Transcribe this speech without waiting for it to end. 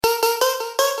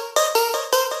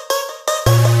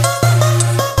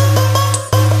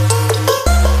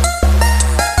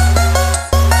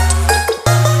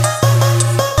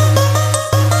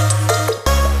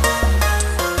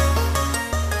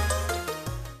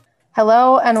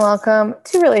Hello and welcome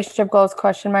to Relationship Goals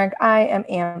question mark. I am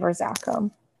Amber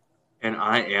Zackham. And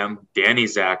I am Danny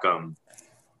Zackham.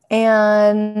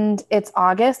 And it's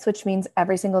August, which means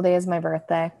every single day is my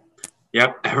birthday.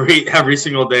 Yep, every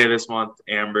single day this month,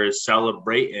 Amber is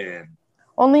celebrating.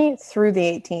 Only through the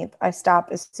 18th. I stop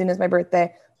as soon as my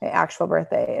actual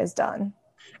birthday is done.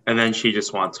 And then she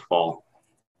just wants fall.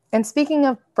 And speaking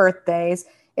of birthdays,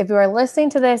 if you are listening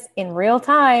to this in real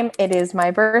time, it is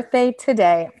my birthday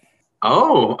today.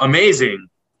 Oh, amazing.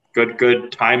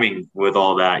 Good timing with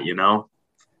all that, you know?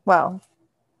 Well,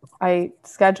 I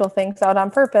schedule things out on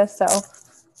purpose, so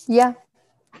yeah,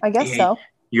 I guess Hey, so.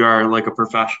 you are like a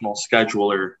professional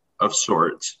scheduler of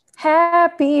sorts.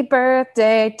 Happy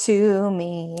birthday to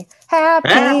me.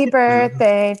 Happy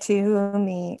birthday to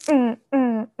me.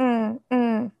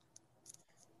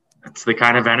 That's the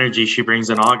kind of energy she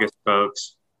brings in August,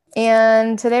 folks.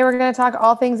 And today we're going to talk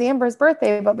all things Amber's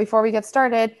birthday. But before we get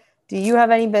started, do you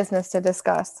have any business to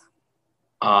discuss?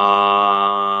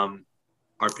 Our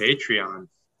Patreon.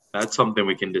 That's something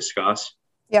we can discuss.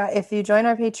 Yeah, if you join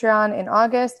our Patreon in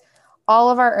August, all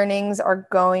of our earnings are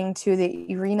going to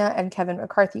the Irina and Kevin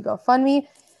McCarthy GoFundMe.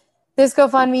 This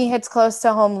GoFundMe hits close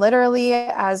to home literally,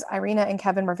 as Irina and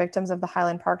Kevin were victims of the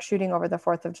Highland Park shooting over the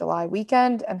 4th of July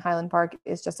weekend, and Highland Park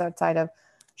is just outside of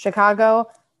Chicago.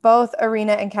 Both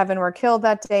Irina and Kevin were killed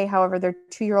that day. However, their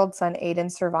 2-year-old son,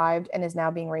 Aiden, survived and is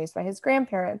now being raised by his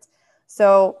grandparents.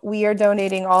 So we are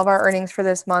donating all of our earnings for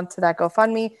this month to that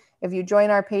GoFundMe. If you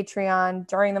join our Patreon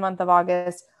during the month of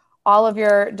August, all of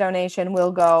your donation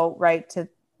will go right to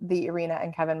the Irina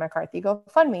and Kevin McCarthy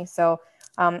GoFundMe. So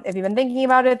if you've been thinking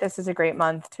about it, this is a great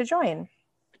month to join.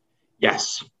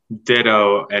 Yes,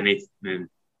 ditto anything,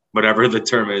 whatever the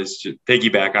term is,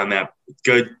 piggyback on that.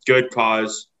 Good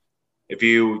cause. If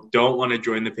you don't want to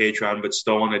join the Patreon but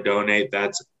still want to donate,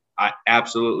 that's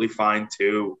absolutely fine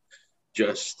too.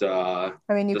 Just I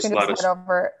mean, you just can just let head us.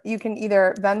 over. You can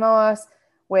either Venmo us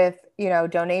with,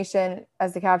 donation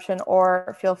as the caption,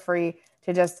 or feel free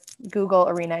to just Google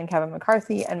Irina and Kevin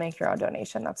McCarthy and make your own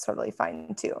donation. That's totally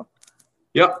fine too.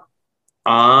 Yep.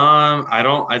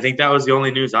 I think that was the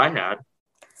only news I had.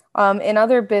 In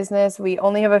other business, we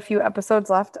only have a few episodes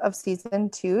left of season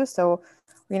 2, so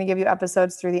we're going to give you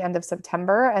episodes through the end of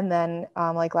September, and then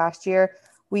like last year,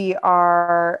 we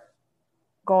are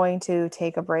going to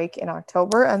take a break in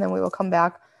October, and then we will come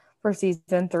back for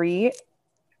season 3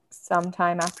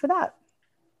 sometime after that.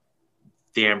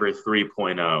 The Amber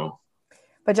 3.0.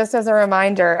 But just as a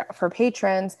reminder for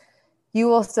patrons, you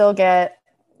will still get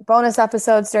bonus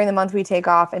episodes during the month we take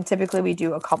off. And typically we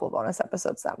do a couple bonus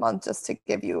episodes that month just to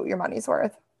give you your money's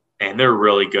worth. And they're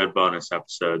really good bonus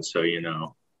episodes, so you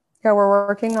know. Yeah, we're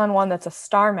working on one that's a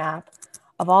star map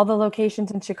of all the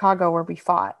locations in Chicago where we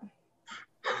fought.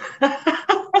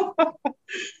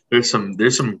 There's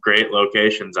some great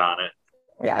locations on it.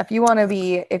 Yeah, if you want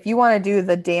to do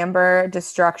the Damber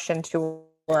destruction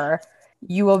tour,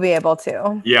 you will be able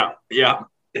to. Yeah.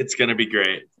 It's gonna be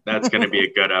great. That's gonna be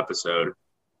a good episode.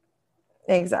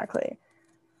 Exactly.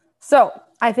 So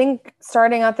I think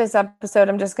starting out this episode,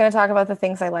 I'm just going to talk about the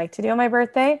things I like to do on my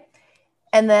birthday.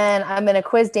 And then I'm going to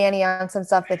quiz Danny on some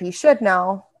stuff that he should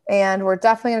know. And we're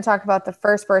definitely going to talk about the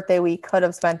first birthday we could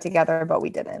have spent together, but we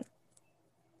didn't.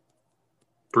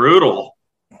 Brutal.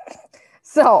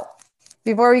 So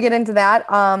before we get into that,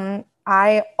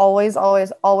 I always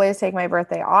take my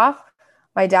birthday off.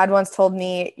 My dad once told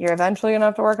me, you're eventually going to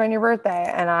have to work on your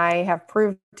birthday. And I have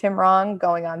proved him wrong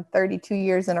going on 32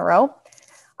 years in a row.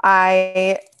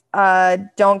 I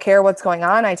don't care what's going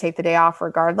on. I take the day off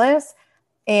regardless.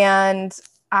 And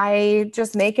I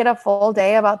just make it a full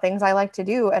day about things I like to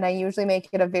do. And I usually make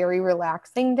it a very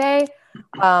relaxing day.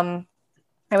 I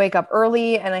wake up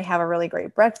early and I have a really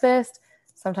great breakfast.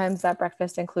 Sometimes that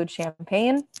breakfast includes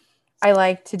champagne. I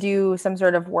like to do some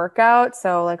sort of workout.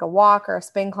 So like a walk or a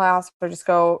spin class, or just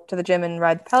go to the gym and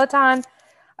ride the Peloton.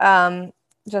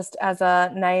 Just as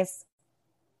a nice,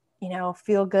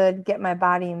 feel good, get my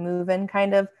body moving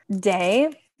kind of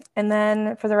day. And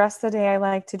then for the rest of the day, I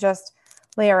like to just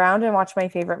lay around and watch my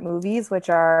favorite movies, which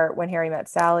are When Harry Met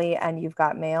Sally and You've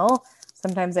Got Mail.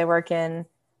 Sometimes I work in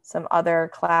some other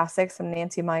classics, some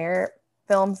Nancy Meyer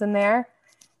films in there.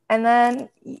 And then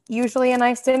usually a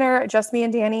nice dinner, just me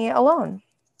and Danny alone.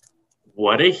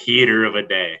 What a heater of a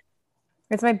day.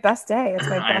 It's my best day. It's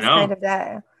my I best kind know. of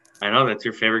day. I know that's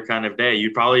your favorite kind of day.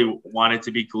 You probably want it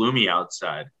to be gloomy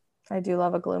outside. I do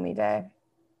love a gloomy day.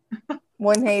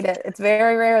 Wouldn't hate it. It's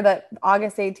very rare that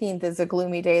August 18th is a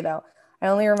gloomy day, though. I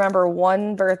only remember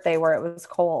one birthday where it was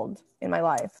cold in my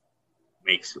life.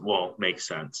 Makes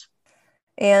sense.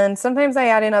 And sometimes I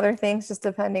add in other things just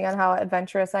depending on how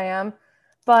adventurous I am.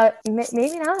 but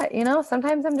maybe not.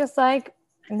 Sometimes I'm just like,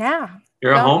 nah.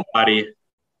 You're a homebody.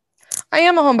 I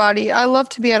am a homebody. I love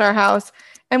to be at our house,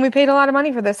 and we paid a lot of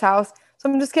money for this house, so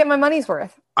I'm just getting my money's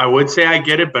worth. I would say I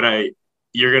get it, but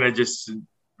you're gonna just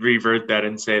revert that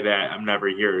and say that I'm never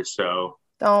here. So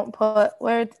don't put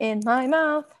words in my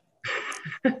mouth.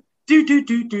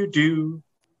 do.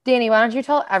 Danny, why don't you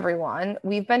tell everyone?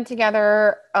 We've been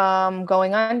together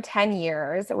going on 10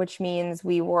 years, which means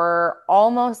we were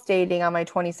almost dating on my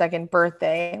 22nd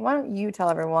birthday. Why don't you tell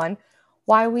everyone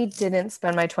why we didn't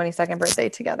spend my 22nd birthday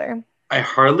together? I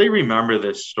hardly remember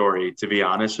this story, to be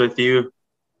honest with you.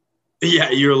 Yeah,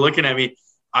 you're looking at me.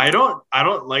 I don't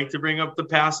like to bring up the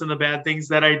past and the bad things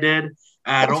that I did.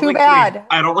 I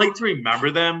don't like to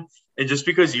remember them. And just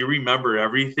because you remember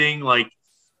everything, like,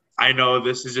 I know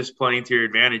this is just playing to your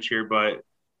advantage here, but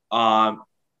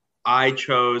I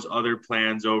chose other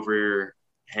plans over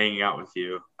hanging out with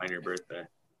you on your birthday.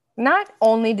 Not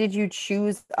only did you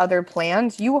choose other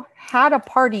plans, you had a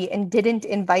party and didn't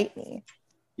invite me.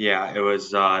 Yeah, it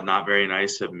was not very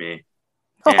nice of me.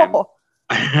 Oh.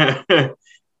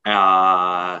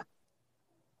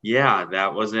 Yeah,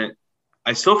 that wasn't.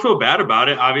 I still feel bad about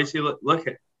it. Obviously, look,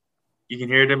 you can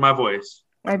hear it in my voice.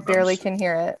 I barely can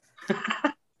hear it.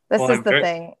 This is the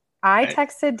thing. I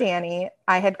texted Danny.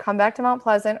 I had come back to Mount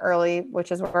Pleasant early,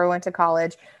 which is where we went to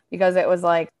college, because it was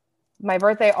like my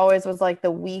birthday always was like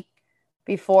the week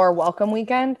before welcome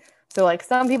weekend. So like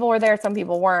some people were there, some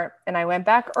people weren't. And I went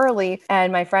back early,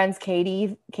 and my friends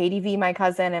Katie V, my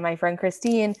cousin, and my friend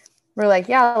Christine were like,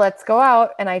 yeah, let's go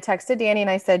out. And I texted Danny and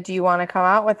I said, do you want to come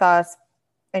out with us?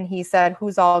 And he said,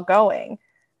 who's all going?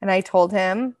 And I told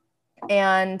him.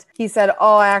 And he said,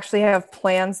 oh, I actually have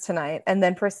plans tonight. And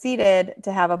then proceeded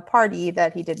to have a party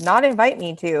that he did not invite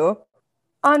me to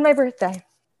on my birthday.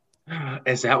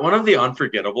 Is that one of the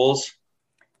unforgettables?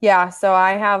 Yeah. So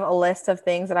I have a list of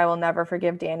things that I will never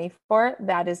forgive Danny for.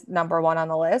 That is number one on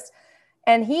the list.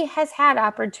 And he has had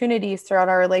opportunities throughout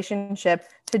our relationship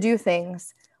to do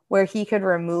things where he could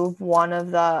remove one of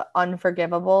the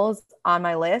unforgivables on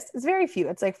my list. It's very few.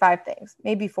 It's like 5 things,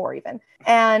 maybe 4 even.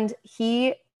 And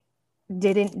he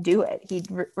didn't do it. He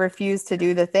refused to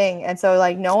do the thing. And so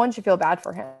like no one should feel bad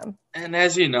for him. And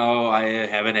as you know, I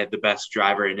haven't had the best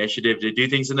driver initiative to do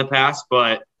things in the past,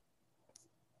 but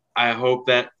I hope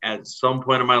that at some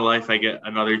point in my life I get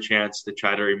another chance to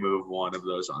try to remove one of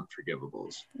those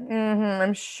unforgivables.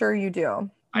 I'm sure you do.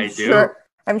 I'm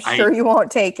sure you won't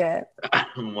take it.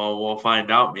 Well, we'll find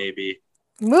out maybe.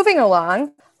 Moving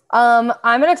along, I'm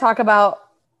going to talk about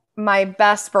my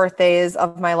best birthdays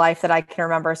of my life that I can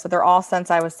remember. So they're all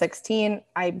since I was 16.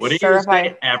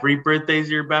 Every birthday's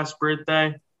your best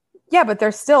birthday? Yeah, but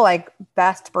they're still like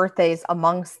best birthdays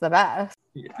amongst the best.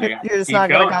 You're just not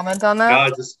going to comment on that?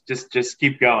 No, just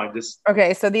keep going.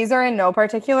 Okay, so these are in no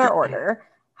particular order.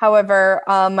 However,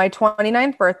 my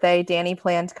 29th birthday, Danny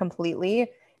planned completely,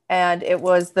 and it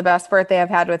was the best birthday I've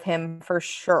had with him for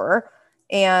sure.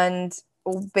 And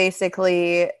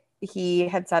basically, he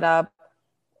had set up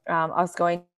us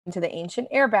going to the ancient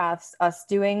air baths, us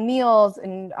doing meals,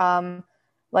 and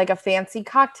like a fancy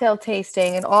cocktail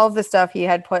tasting, and all of the stuff. He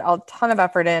had put a ton of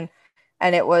effort in,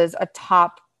 and it was a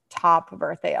top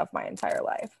birthday of my entire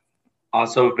life.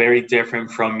 Also very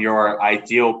different from your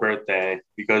ideal birthday,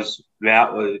 because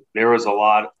there was a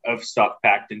lot of stuff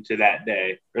packed into that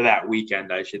day, or that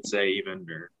weekend, I should say, even.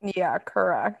 Yeah,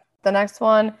 correct. The next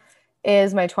one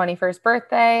is my 21st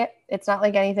birthday. It's not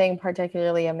like anything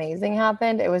particularly amazing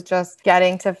happened. It was just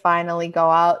getting to finally go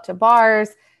out to bars,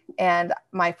 and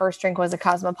my first drink was a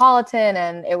Cosmopolitan,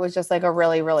 and it was just like a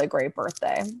really, really great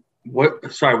birthday. What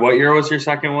year was your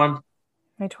second one?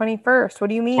 My 21st. What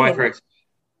do you mean? 21st.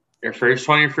 Your first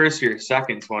 21st or your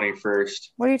second 21st?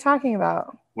 What are you talking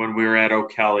about? When we were at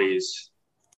O'Kelly's,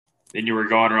 and you were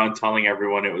going around telling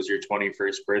everyone it was your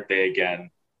 21st birthday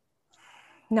again.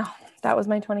 No, that was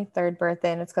my 23rd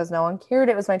birthday, and it's because no one cared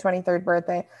it was my 23rd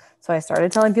birthday. So I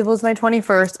started telling people it was my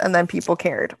 21st, and then people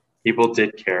cared. People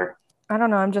did care. I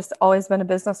don't know. I'm just always been a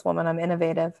businesswoman. I'm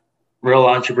innovative. Real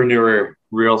entrepreneur,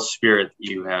 real spirit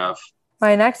you have.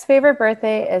 My next favorite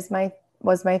birthday was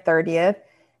my 30th.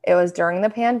 It was during the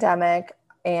pandemic,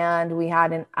 and we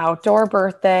had an outdoor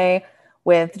birthday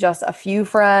with just a few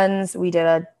friends. We did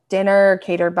a dinner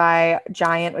catered by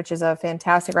Giant, which is a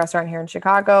fantastic restaurant here in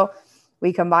Chicago.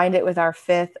 We combined it with our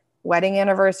 5th wedding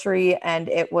anniversary, and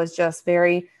it was just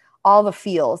all the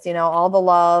feels, all the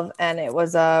love, and it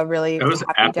was a really It was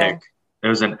happy epic. Day. It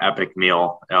was an epic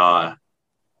meal.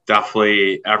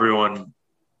 Definitely everyone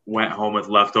went home with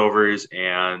leftovers,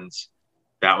 and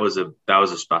that was a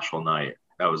special night.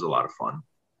 That was a lot of fun.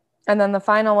 And then the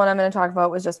final one I'm going to talk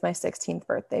about was just my 16th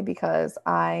birthday because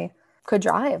I could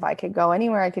drive. I could go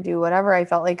anywhere. I could do whatever. I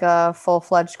felt like a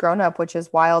full-fledged grown-up, which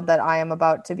is wild that I am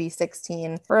about to be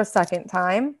 16 for a second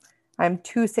time. I'm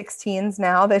 2 16s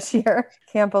now this year.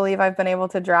 Can't believe I've been able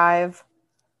to drive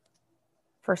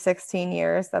for 16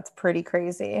 years. That's pretty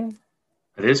crazy.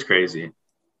 It is crazy.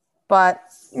 But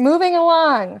moving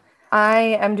along,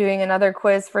 I am doing another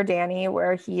quiz for Danny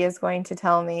where he is going to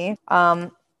tell me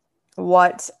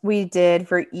what we did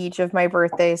for each of my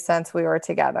birthdays since we were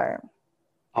together.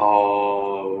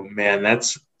 Oh man,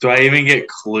 do I even get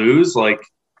clues? Like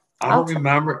I don't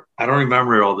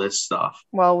remember all this stuff.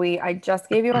 Well, I just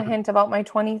gave you a hint about my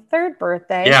 23rd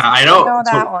birthday. Yeah, so I you know.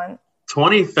 that one.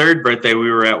 23rd birthday,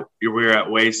 we were at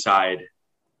Wayside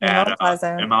in Mount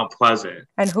Pleasant. In Mount Pleasant.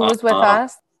 And who was with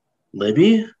us?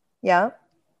 Libby? Yep.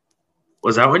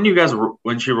 Was that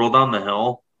when she rolled down the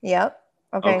hill? Yep.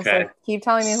 Okay. So keep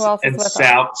telling me who else was with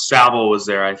us. Saville was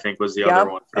there, I think, was the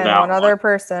other one for that one. Other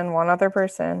person. One other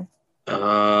person.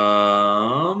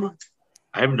 I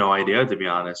have no idea, to be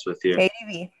honest with you.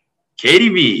 Katie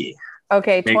V.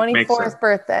 Okay, 24th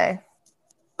birthday.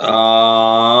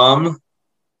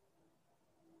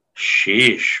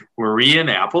 Sheesh. Were we in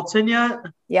Appleton yet?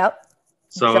 Yep.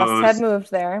 So just had moved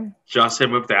there. Just had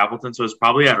moved to Appleton, so it was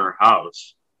probably at her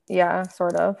house. Yeah,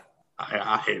 sort of.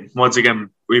 Once again,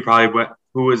 we probably went.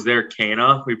 Who was there?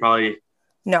 Kana?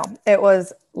 No, it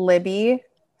was Libby,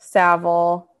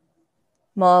 Saville,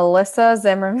 Melissa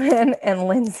Zimmerman, and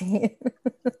Lindsay.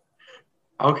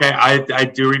 Okay, I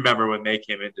do remember when they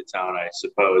came into town, I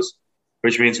suppose,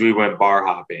 which means we went bar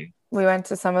hopping. We went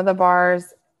to some of the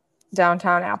bars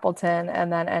downtown Appleton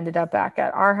and then ended up back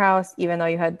at our house, even though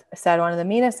you had said one of the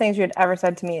meanest things you had ever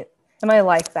said to me in my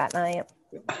life that night.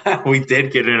 We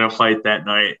did get in a fight that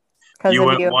night. You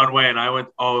went one way and I went,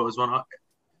 it was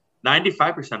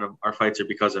 95% of our fights are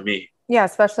because of me. Yeah,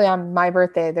 especially on my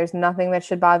birthday. There's nothing that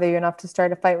should bother you enough to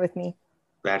start a fight with me.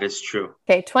 That is true.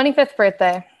 Okay, 25th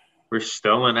birthday. We're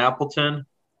still in Appleton?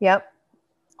 Yep.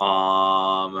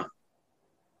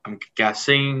 I'm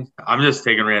guessing, I'm just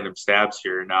taking random stabs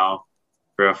here now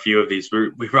for a few of these.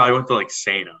 We probably went to like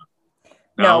Sana.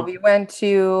 No, we went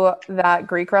to that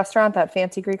Greek restaurant, that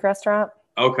fancy Greek restaurant.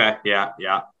 Okay, yeah.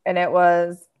 And it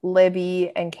was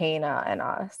Libby and Kana and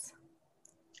us.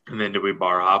 And then did we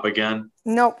bar hop again?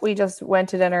 Nope, we just went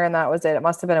to dinner and that was it. It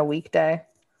must have been a weekday.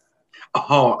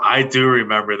 Oh, I do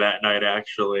remember that night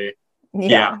actually.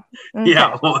 Yeah. Okay.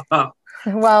 Yeah.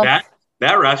 Well,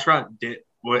 that restaurant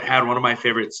had one of my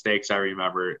favorite steaks. I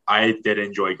remember. I did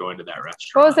enjoy going to that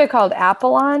restaurant. What was it called?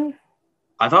 Apollon?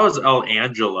 I thought it was El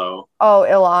Angelo. Oh,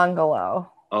 Il Angolo.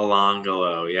 El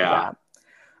Angelo, yeah.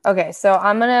 Okay, so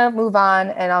I'm going to move on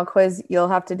and I'll quiz. You'll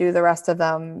have to do the rest of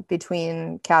them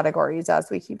between categories as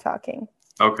we keep talking.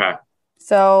 Okay.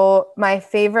 So my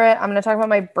favorite, I'm going to talk about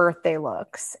my birthday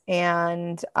looks.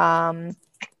 And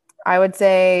I would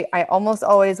say I almost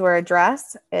always wear a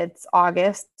dress. It's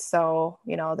August, so,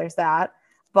 there's that.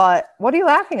 But what are you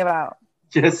laughing about?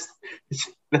 Just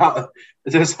how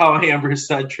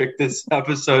Amber-centric this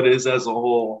episode is as a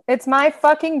whole. It's my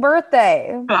fucking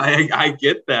birthday. I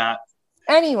get that.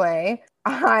 Anyway,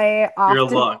 I often... Your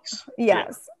looks.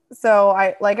 Yes. Yeah.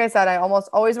 So, like I said, I almost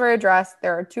always wear a dress.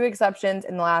 There are 2 exceptions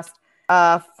in the last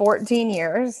 14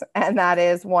 years. And that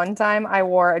is one time I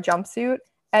wore a jumpsuit.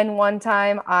 And one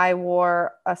time I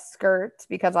wore a skirt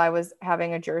because I was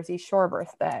having a Jersey Shore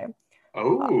birthday.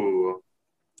 Oh.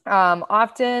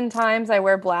 Oftentimes I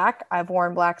wear black. I've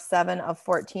worn black 7 of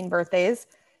 14 birthdays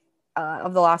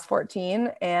of the last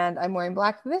 14. And I'm wearing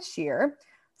black this year.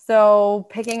 So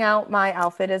picking out my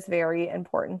outfit is very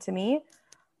important to me.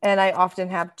 And I often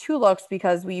have 2 looks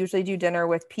because we usually do dinner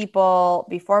with people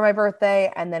before my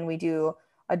birthday. And then we do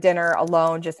a dinner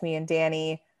alone, just me and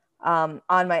Danny, on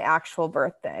my actual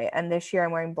birthday. And this year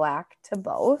I'm wearing black to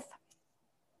both.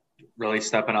 Really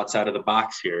stepping outside of the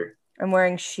box here. I'm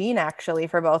wearing Shein actually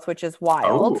for both, which is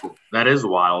wild. Oh, that is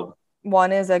wild.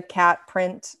 One is a cat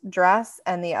print dress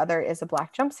and the other is a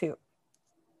black jumpsuit.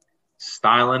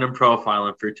 Styling and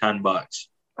profiling for $10.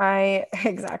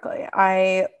 Exactly.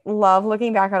 I love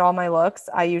looking back at all my looks.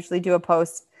 I usually do a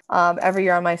post every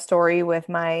year on my story with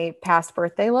my past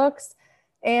birthday looks.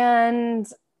 And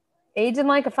aging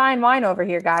like a fine wine over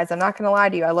here, guys. I'm not going to lie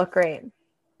to you. I look great.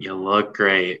 You look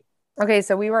great. Okay,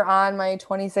 so we were on my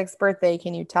 26th birthday.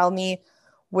 Can you tell me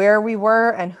where we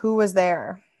were and who was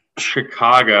there?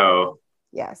 Chicago.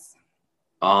 Yes.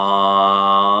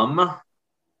 I'm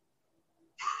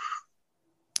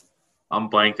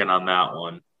blanking on that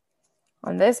one.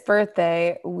 On this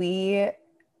birthday, we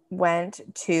went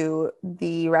to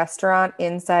the restaurant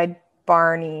inside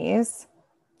Barney's.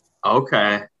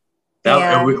 Okay.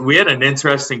 That And we had an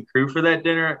interesting crew for that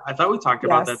dinner. I thought we talked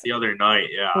about that yes, the other night.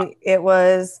 Yeah. it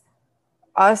was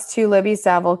us two, Libby,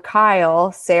 Saville,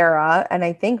 Kyle, Sarah, and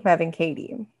I think Mev and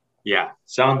Katie. Yeah.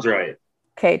 Sounds right.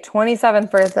 Okay, 27th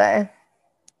birthday.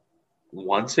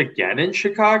 Once again in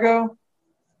Chicago?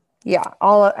 Yeah,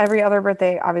 every other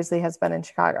birthday obviously has been in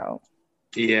Chicago.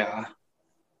 Yeah.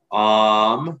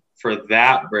 For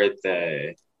that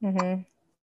birthday, Mm-hmm.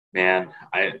 man,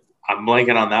 I'm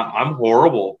blanking on that. I'm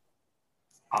horrible.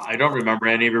 I don't remember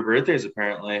any of your birthdays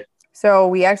apparently. So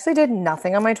we actually did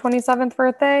nothing on my 27th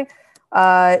birthday.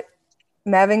 Mev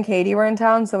and Katie were in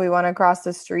town, so we went across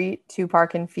the street to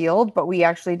Park and Field, but we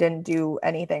actually didn't do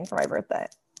anything for my birthday.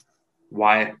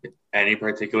 Why? Any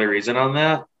particular reason on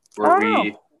that? I Were don't know.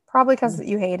 we? Probably because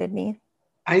you hated me.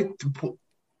 I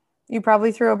You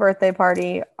probably threw a birthday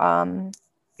party.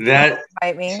 that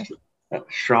Invite me.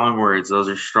 strong words. Those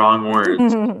are strong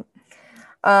words.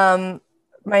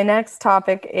 My next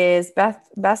topic is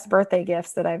best birthday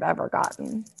gifts that I've ever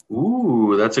gotten.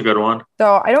 Ooh, that's a good one.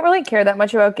 So I don't really care that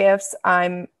much about gifts.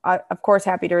 I'm of course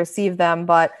happy to receive them,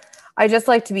 but I just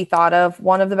like to be thought of.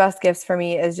 One of the best gifts for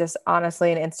me is just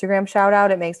honestly an Instagram shout out.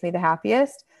 It makes me the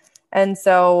happiest. And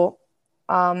so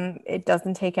it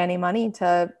doesn't take any money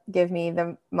to give me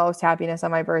the most happiness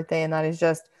on my birthday. And that is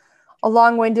just a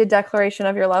long-winded declaration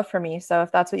of your love for me. So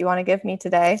if that's what you want to give me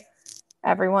today,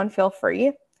 everyone feel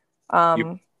free.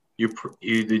 You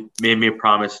made me a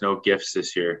promise no gifts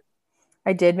this year.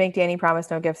 I did make Danny promise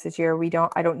no gifts this year.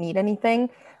 I don't need anything.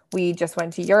 We just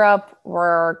went to Europe.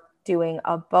 We're doing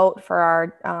a boat for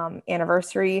our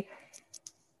anniversary.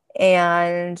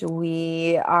 And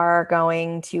we are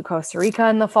going to Costa Rica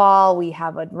in the fall. We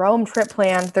have a Rome trip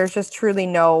planned. There's just truly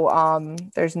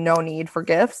there's no need for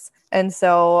gifts. And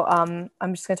so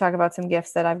I'm just going to talk about some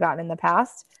gifts that I've gotten in the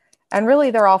past. And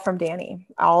really, they're all from Danny.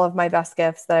 All of my best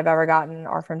gifts that I've ever gotten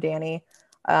are from Danny.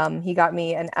 He got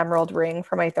me an emerald ring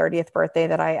for my 30th birthday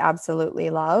that I absolutely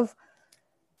love.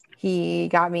 He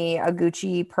got me a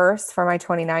Gucci purse for my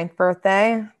 29th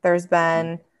birthday. There's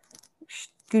been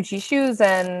Gucci shoes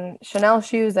and Chanel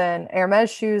shoes and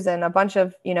Hermes shoes and a bunch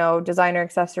of, designer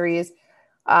accessories.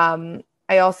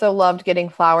 I also loved getting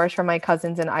flowers from my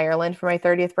cousins in Ireland for my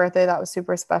 30th birthday. That was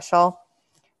super special.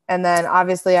 And then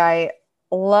obviously I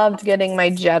loved getting my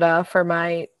Jetta for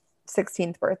my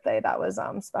 16th birthday. That was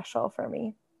special for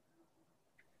me.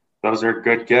 Those are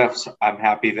good gifts. I'm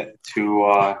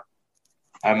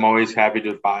always happy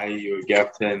to buy you a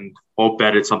gift and hope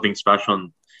that it's something special.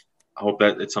 And I hope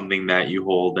that it's something that you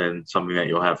hold and something that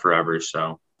you'll have forever.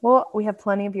 So, well, we have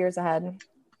plenty of years ahead.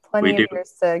 Plenty of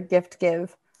years to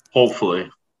give. Hopefully.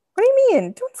 What do you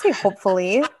mean? Don't say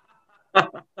hopefully.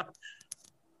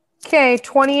 Okay,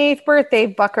 28th birthday,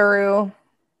 Buckaroo.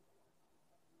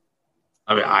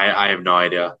 I mean, I have no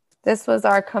idea. This was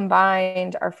our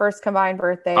first combined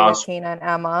birthday with Kana and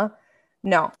Emma.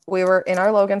 No, we were in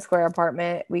our Logan Square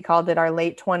apartment. We called it our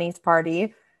late 20s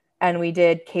party. And we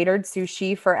did catered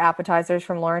sushi for appetizers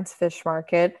from Lawrence Fish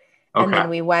Market. Okay. And then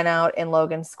we went out in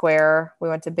Logan Square. We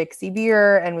went to Bixie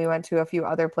Beer and we went to a few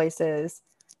other places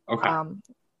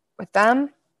with them.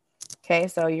 Okay,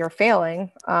 so you're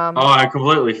failing. I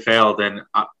completely failed. And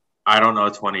I don't know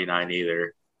 29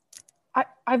 either.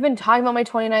 I've been talking about my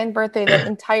 29th birthday the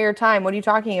entire time. What are you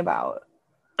talking about?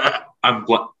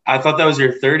 I thought that was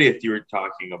your 30th you were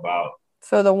talking about.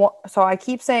 So I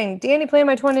keep saying, Danny planned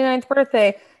my 29th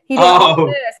birthday. He did all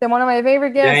this and one of my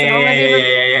favorite gifts.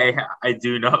 Yeah. I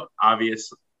do know,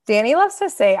 obviously. Danny loves to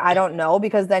say, I don't know,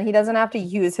 because then he doesn't have to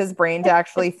use his brain to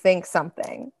actually think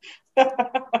something.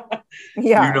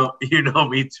 Yeah. You know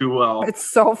me too well.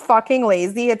 It's so fucking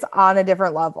lazy. It's on a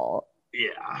different level.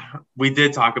 Yeah. We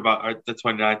did talk about the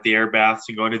 29th, the air baths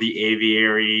and going to the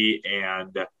aviary.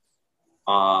 And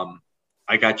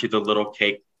I got you the little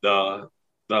cake, the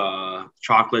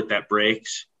chocolate that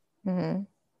breaks. Mm-hmm.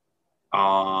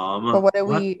 But what did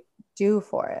we do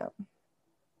for it?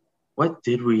 What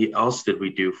else did we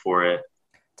do for it?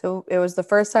 So it was the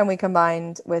first time we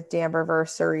combined with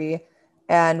Damberversary,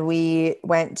 and we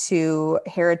went to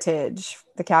Heritage,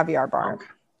 the caviar bar. Okay.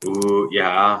 Ooh,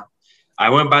 yeah. I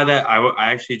went by that.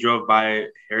 I actually drove by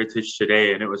Heritage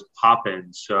today, and it was popping.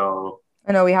 So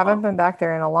I know we haven't been back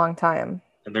there in a long time.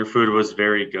 And their food was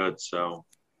very good. So.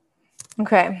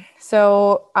 Okay,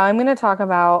 so I'm going to talk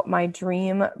about my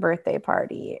dream birthday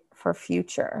party for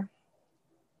future.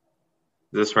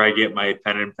 Is this where I get my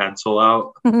pen and pencil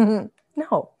out?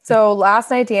 No. So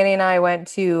last night, Danny and I went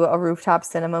to a rooftop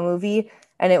cinema movie,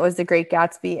 and it was The Great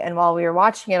Gatsby. And while we were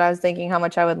watching it, I was thinking how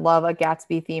much I would love a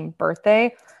Gatsby-themed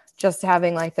birthday. Just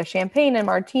having like the champagne and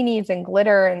martinis and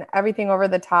glitter and everything over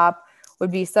the top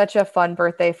would be such a fun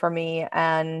birthday for me.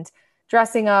 And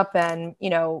dressing up and,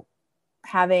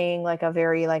 having like a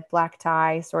very like black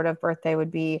tie sort of birthday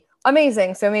would be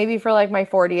amazing. So maybe for like my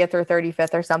 40th or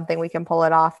 35th or something, we can pull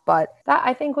it off. But that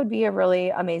I think would be a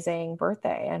really amazing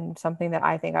birthday and something that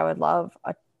I think I would love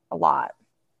a lot.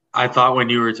 I thought when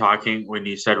you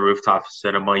said rooftop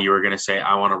cinema, you were going to say,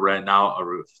 I want to rent out a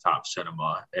rooftop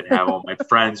cinema and have all my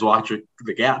friends watch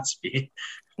The Gatsby.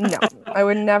 No, I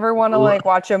would never want to like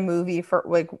watch a movie for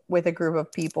like with a group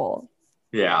of people.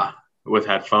 Yeah. With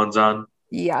headphones on.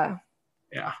 Yeah.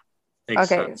 Yeah. Makes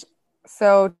sense.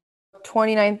 So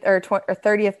 29th or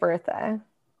 30th birthday.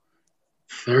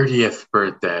 30th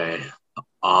birthday.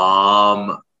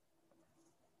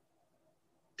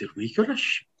 Did we go to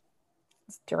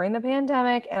It's during the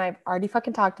pandemic, and I've already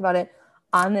fucking talked about it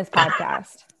on this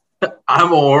podcast. I'm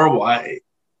horrible. I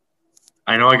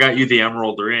know I got you the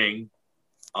emerald ring.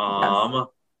 Yes.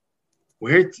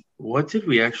 What did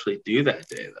we actually do that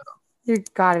day though? You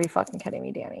gotta be fucking kidding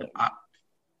me, Danny.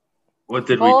 What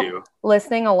did we do?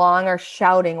 Listening along or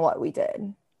shouting what we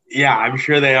did. Yeah, I'm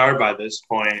sure they are by this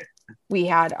point. We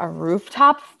had a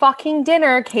rooftop fucking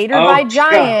dinner catered by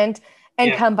Giant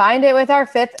and combined it with our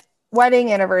 5th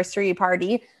wedding anniversary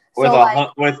party.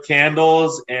 With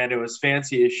candles, and it was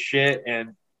fancy as shit,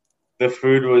 and the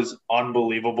food was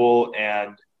unbelievable,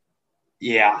 and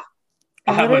yeah.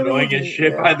 I'm annoying as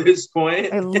shit by this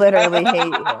point. I literally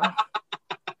hate you.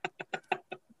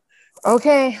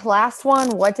 Okay, last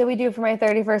one. What did we do for my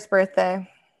 31st birthday?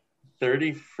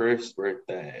 31st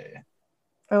birthday.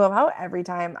 I love how every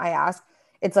time I ask,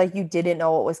 it's like you didn't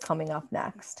know what was coming up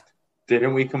next.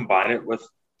 Didn't we combine it with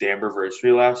the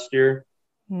anniversary last year?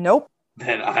 Nope.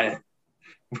 Then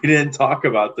we didn't talk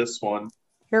about this one.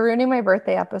 You're ruining my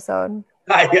birthday episode.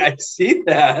 I see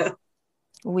that.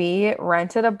 We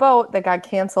rented a boat that got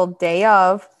canceled day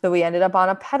of, so we ended up on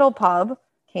a pedal pub.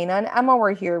 Kana and Emma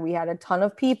were here. We had a ton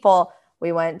of people.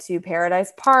 We went to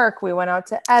Paradise Park. We went out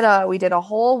to Etta. We did a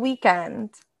whole weekend.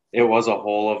 It was a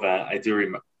whole event. I do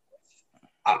remember.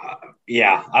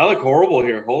 Yeah, I look horrible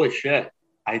here. Holy shit.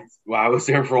 I was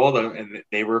there for all of them, and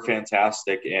they were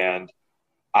fantastic. And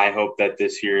I hope that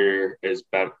this year is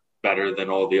better than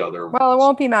all the other ones. Well, it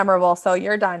won't be memorable, so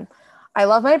you're done. I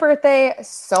love my birthday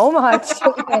so much.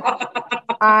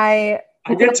 I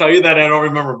can tell you that I don't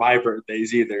remember my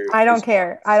birthdays either. I don't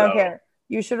care. I don't care.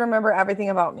 You should remember everything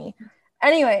about me.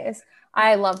 Anyways,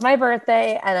 I love my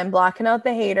birthday, and I'm blocking out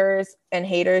the haters, and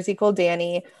haters equal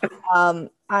Danny.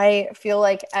 I feel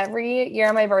like every year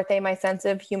on my birthday, my sense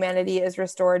of humanity is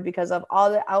restored because of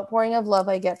all the outpouring of love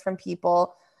I get from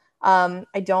people.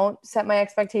 I don't set my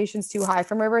expectations too high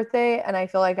for my birthday, and I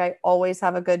feel like I always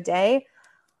have a good day.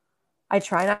 I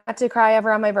try not to cry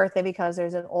ever on my birthday because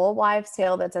there's an old wives'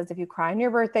 tale that says if you cry on your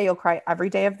birthday, you'll cry every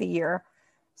day of the year.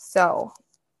 So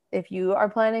if you are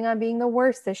planning on being the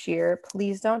worst this year,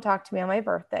 please don't talk to me on my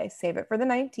birthday. Save it for the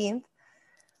 19th.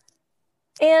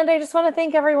 And I just want to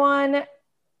thank everyone.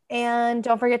 And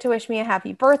don't forget to wish me a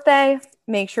happy birthday.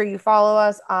 Make sure you follow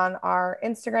us on our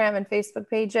Instagram and Facebook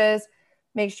pages.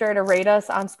 Make sure to rate us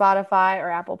on Spotify or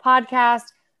Apple Podcast.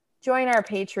 Join our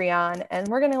Patreon. And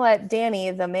we're going to let Danny,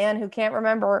 the man who can't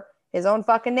remember his own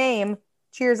fucking name,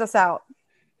 cheers us out.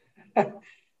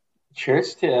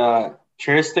 Cheers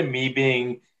to me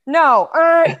being... No.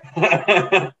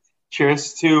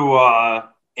 Cheers to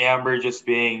Amber just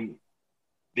being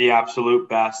the absolute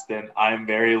best, and I'm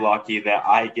very lucky that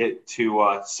I get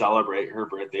to celebrate her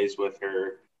birthdays with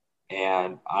her,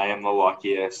 and I am the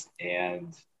luckiest,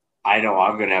 and I know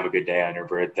I'm going to have a good day on her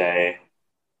birthday.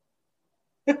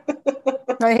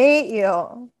 I hate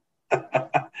you.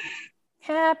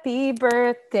 Happy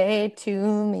birthday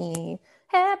to me.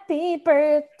 Happy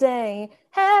birthday.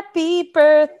 Happy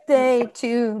birthday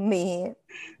to me.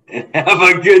 And have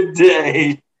a good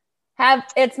day.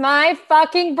 It's my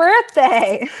fucking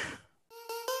birthday.